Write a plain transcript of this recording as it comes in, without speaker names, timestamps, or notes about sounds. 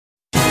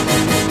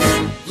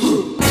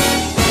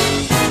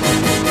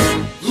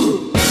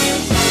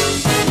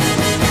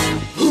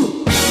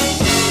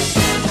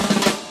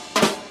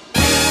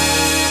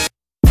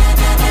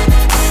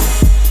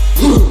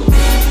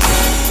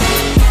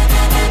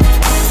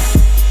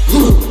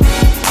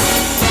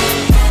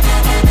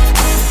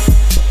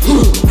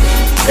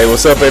Hey,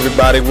 what's up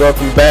everybody?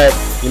 Welcome back.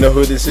 You know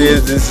who this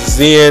is. This is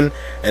Zen,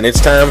 and it's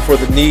time for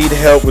the Need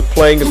Help with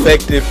Playing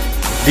Effective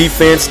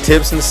Defense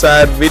Tips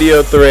Inside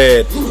video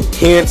thread.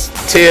 Hints,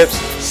 tips,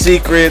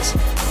 secrets,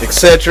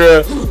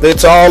 etc.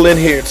 It's all in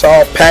here. It's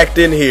all packed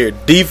in here.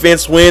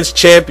 Defense wins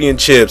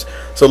championships.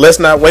 So let's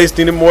not waste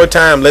any more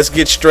time. Let's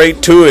get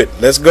straight to it.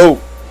 Let's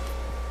go.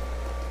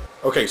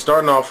 Okay,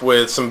 starting off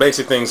with some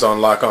basic things on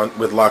lock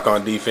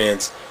on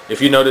defense.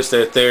 If you notice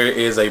that there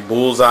is a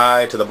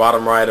bullseye to the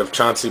bottom right of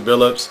Chauncey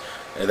Billups,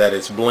 and that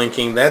it's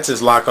blinking, that's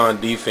his lock on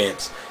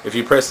defense. If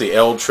you press the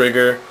L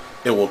trigger,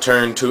 it will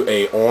turn to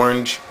a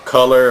orange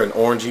color, an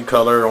orangey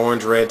color,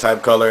 orange red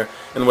type color,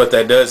 and what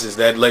that does is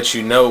that lets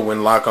you know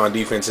when lock on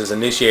defense is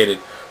initiated.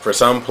 For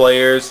some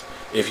players,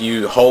 if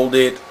you hold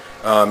it,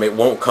 it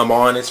won't come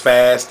on as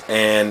fast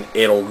and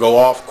it'll go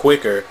off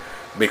quicker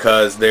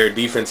because their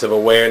defensive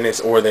awareness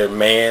or their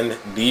man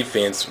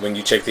defense, when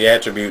you check the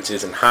attributes,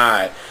 isn't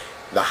high.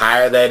 The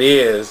higher that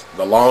is,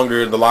 the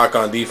longer the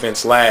lock-on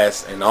defense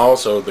lasts, and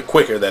also the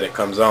quicker that it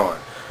comes on.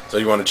 So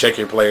you want to check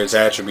your player's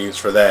attributes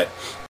for that.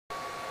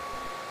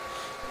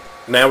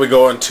 Now we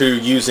go into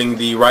using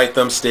the right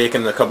thumbstick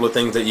and a couple of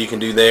things that you can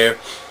do there.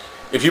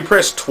 If you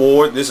press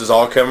toward, this is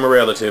all camera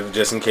relative,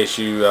 just in case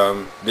you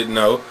didn't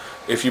know.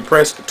 If you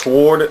press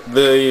toward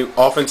the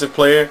offensive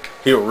player,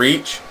 he'll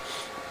reach,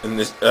 and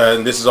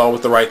this is all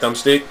with the right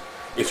thumbstick.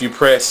 If you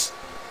press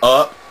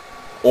up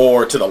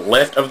or to the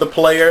left of the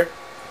player,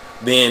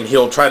 then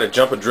he'll try to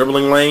jump a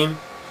dribbling lane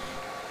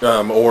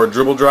or a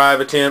dribble drive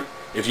attempt.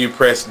 If you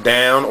press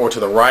down or to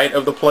the right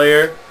of the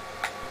player,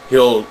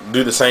 he'll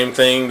do the same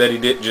thing that he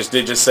did just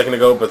a second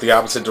ago, but the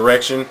opposite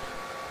direction.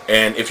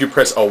 And if you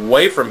press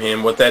away from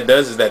him, what that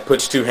does is that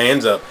puts two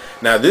hands up.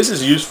 Now this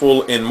is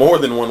useful in more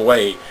than one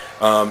way.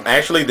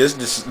 Actually, this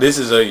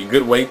is a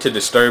good way to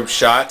disturb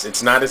shots.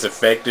 It's not as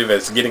effective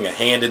as getting a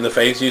hand in the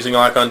face using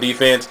lock on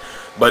defense,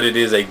 but it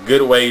is a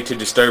good way to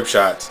disturb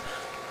shots.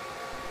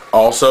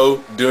 Also,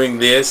 doing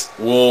this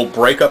will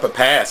break up a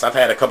pass. I've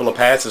had a couple of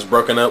passes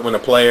broken up when a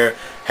player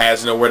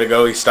has nowhere to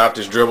go. He stopped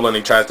his dribble and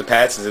he tries to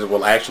pass it. It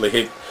will actually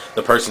hit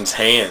the person's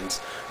hands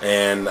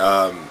and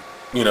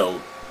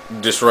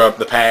disrupt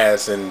the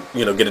pass and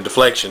get a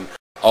deflection.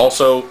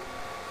 Also,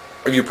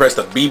 if you press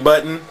the B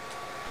button,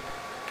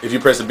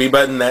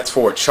 that's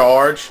for a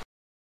charge.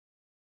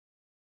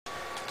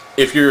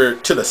 If you're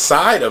to the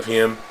side of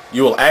him,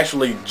 you will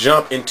actually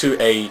jump into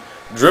a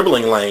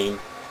dribbling lane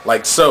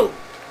like so.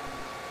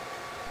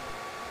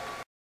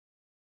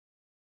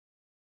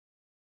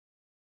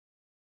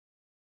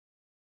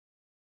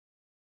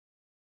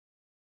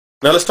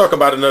 Now let's talk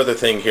about another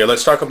thing here.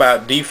 Let's talk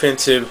about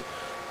defensive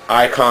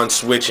icon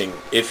switching.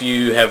 If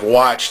you have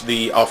watched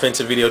the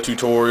offensive video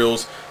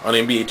tutorials on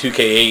NBA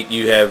 2K8,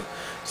 you have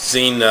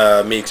seen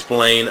me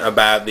explain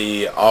about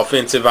the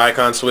offensive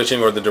icon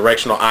switching or the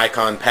directional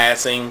icon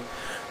passing.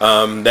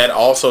 That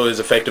also is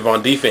effective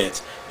on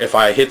defense. If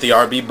I hit the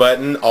RB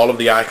button, all of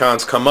the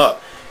icons come up.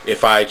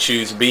 If I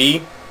choose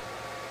B,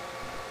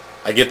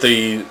 I get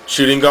the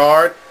shooting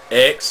guard.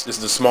 X is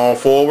the small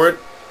forward.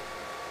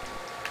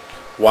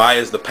 Y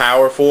is the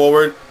power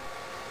forward,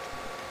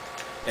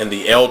 and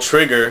the L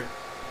trigger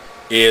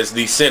is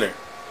the center.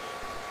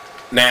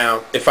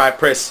 Now if I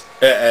press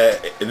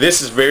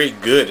this is very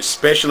good,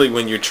 especially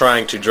when you're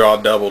trying to draw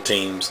double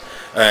teams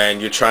and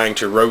you're trying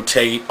to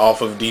rotate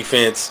off of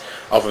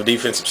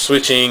defensive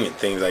switching and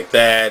things like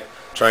that,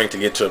 trying to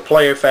get to a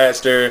player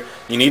faster.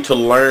 You need to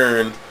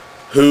learn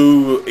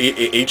who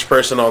each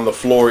person on the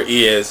floor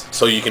is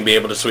so you can be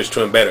able to switch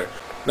to him better.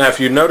 Now if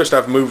you noticed,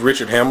 I've moved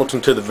Richard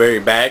Hamilton to the very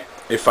back.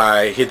 If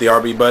I hit the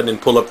RB button and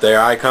pull up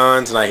their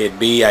icons and I hit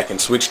B, I can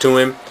switch to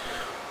him.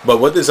 But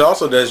what this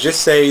also does,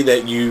 just say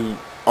that you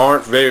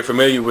aren't very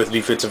familiar with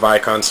defensive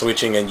icon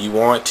switching and you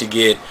want to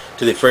get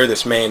to the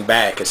furthest man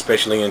back,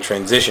 especially in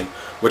transition.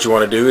 What you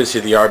want to do is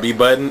hit the RB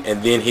button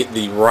and then hit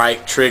the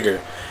right trigger.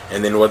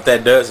 And then what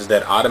that does is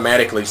that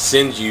automatically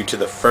sends you to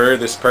the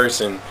furthest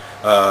person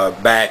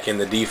back in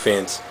the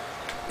defense.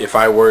 If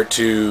I were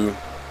to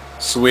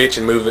switch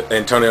and move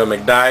Antonio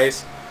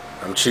McDyess,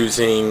 I'm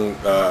choosing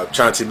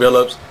Chauncey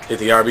Billups, hit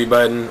the RB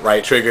button,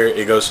 right trigger,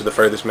 it goes to the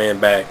furthest man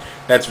back.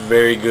 That's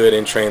very good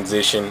in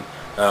transition,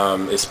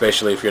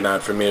 especially if you're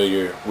not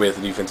familiar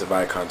with defensive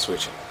icon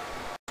switching.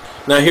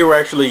 Now here we're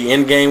actually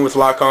in game with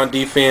lock on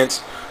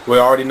defense. We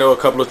already know a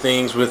couple of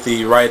things with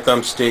the right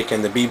thumbstick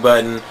and the B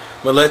button,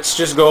 but let's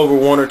just go over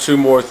one or two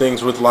more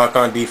things with lock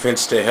on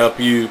defense to help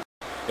you.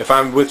 If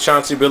I'm with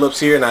Chauncey Billups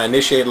here and I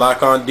initiate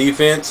lock on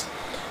defense,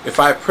 if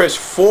I press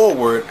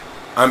forward,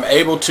 I'm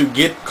able to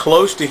get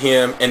close to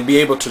him and be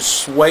able to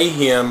sway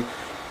him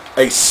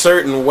a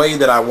certain way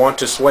that I want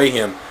to sway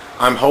him.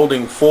 I'm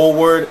holding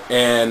forward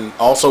and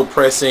also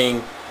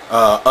pressing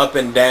up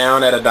and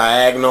down at a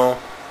diagonal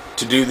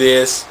to do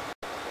this.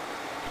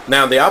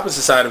 Now the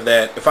opposite side of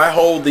that, if I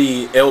hold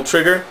the L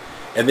trigger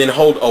and then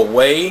hold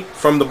away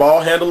from the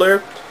ball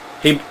handler,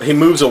 he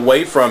moves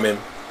away from him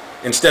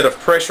instead of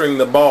pressuring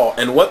the ball.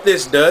 And what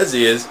this does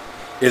is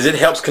it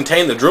helps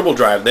contain the dribble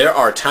drive. There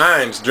are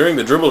times during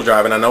the dribble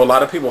drive, and I know a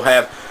lot of people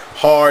have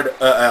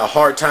a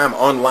hard time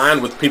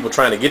online with people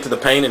trying to get to the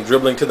paint and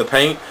dribbling to the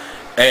paint,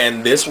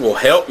 and this will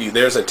help you.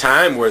 There's a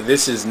time where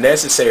this is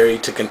necessary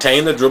to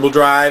contain the dribble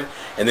drive,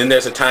 and then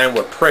there's a time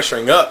where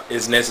pressuring up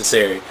is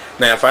necessary.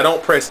 Now, if I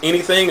don't press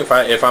anything, if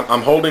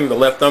I'm holding the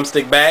left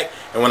thumbstick back,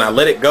 and when I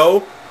let it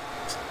go,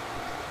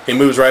 he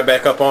moves right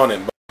back up on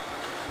him.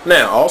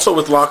 Now, also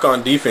with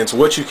lock-on defense,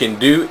 what you can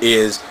do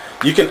is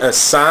you can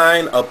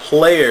assign a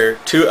player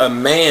to a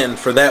man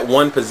for that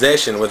one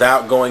possession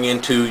without going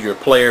into your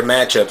player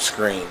matchup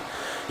screen.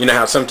 You know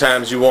how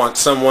sometimes you want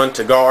someone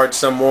to guard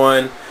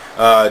someone.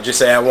 Just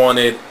say I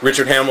wanted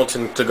Richard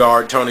Hamilton to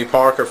guard Tony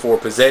Parker for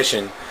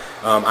possession.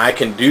 I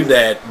can do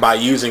that by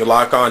using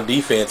lock-on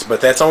defense,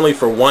 but that's only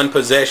for one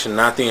possession,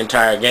 not the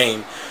entire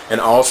game. And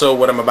also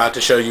what I'm about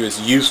to show you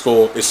is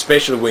useful,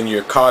 especially when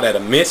you're caught at a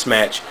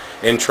mismatch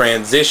in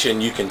transition.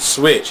 You can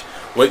switch.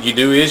 What you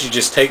do is you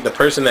just take the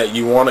person that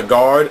you want to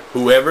guard,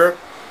 whoever,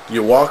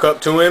 you walk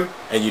up to him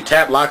and you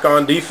tap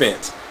lock-on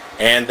defense,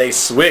 and they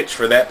switch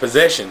for that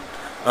possession.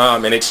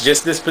 And it's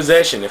just this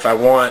possession. If I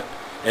want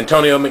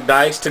Antonio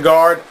McDyess to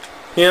guard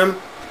him,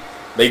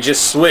 they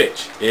just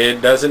switch.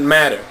 It doesn't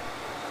matter.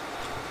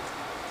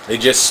 They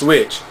just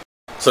switch.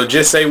 So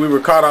just say we were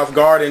caught off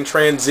guard in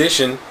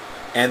transition,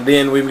 and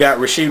then we've got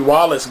Rasheed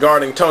Wallace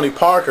guarding Tony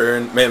Parker,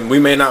 and we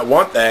may not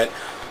want that.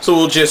 So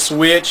we'll just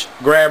switch,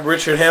 grab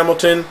Richard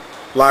Hamilton,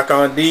 lock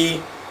on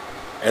D,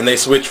 and they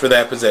switch for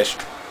that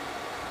possession.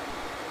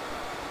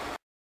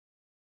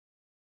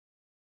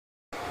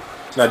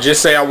 Now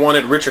just say I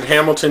wanted Richard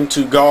Hamilton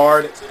to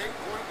guard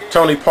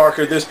Tony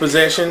Parker this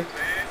possession.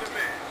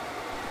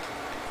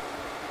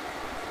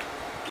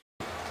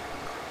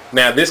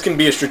 Now this can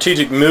be a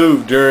strategic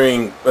move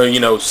during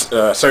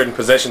certain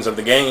possessions of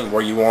the game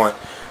where you want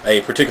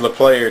a particular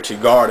player to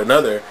guard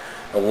another.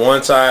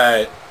 Once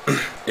I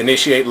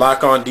initiate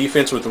lock-on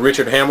defense with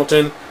Richard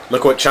Hamilton,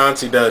 look what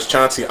Chauncey does.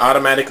 Chauncey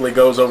automatically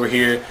goes over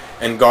here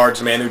and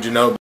guards Manu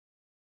Ginobili.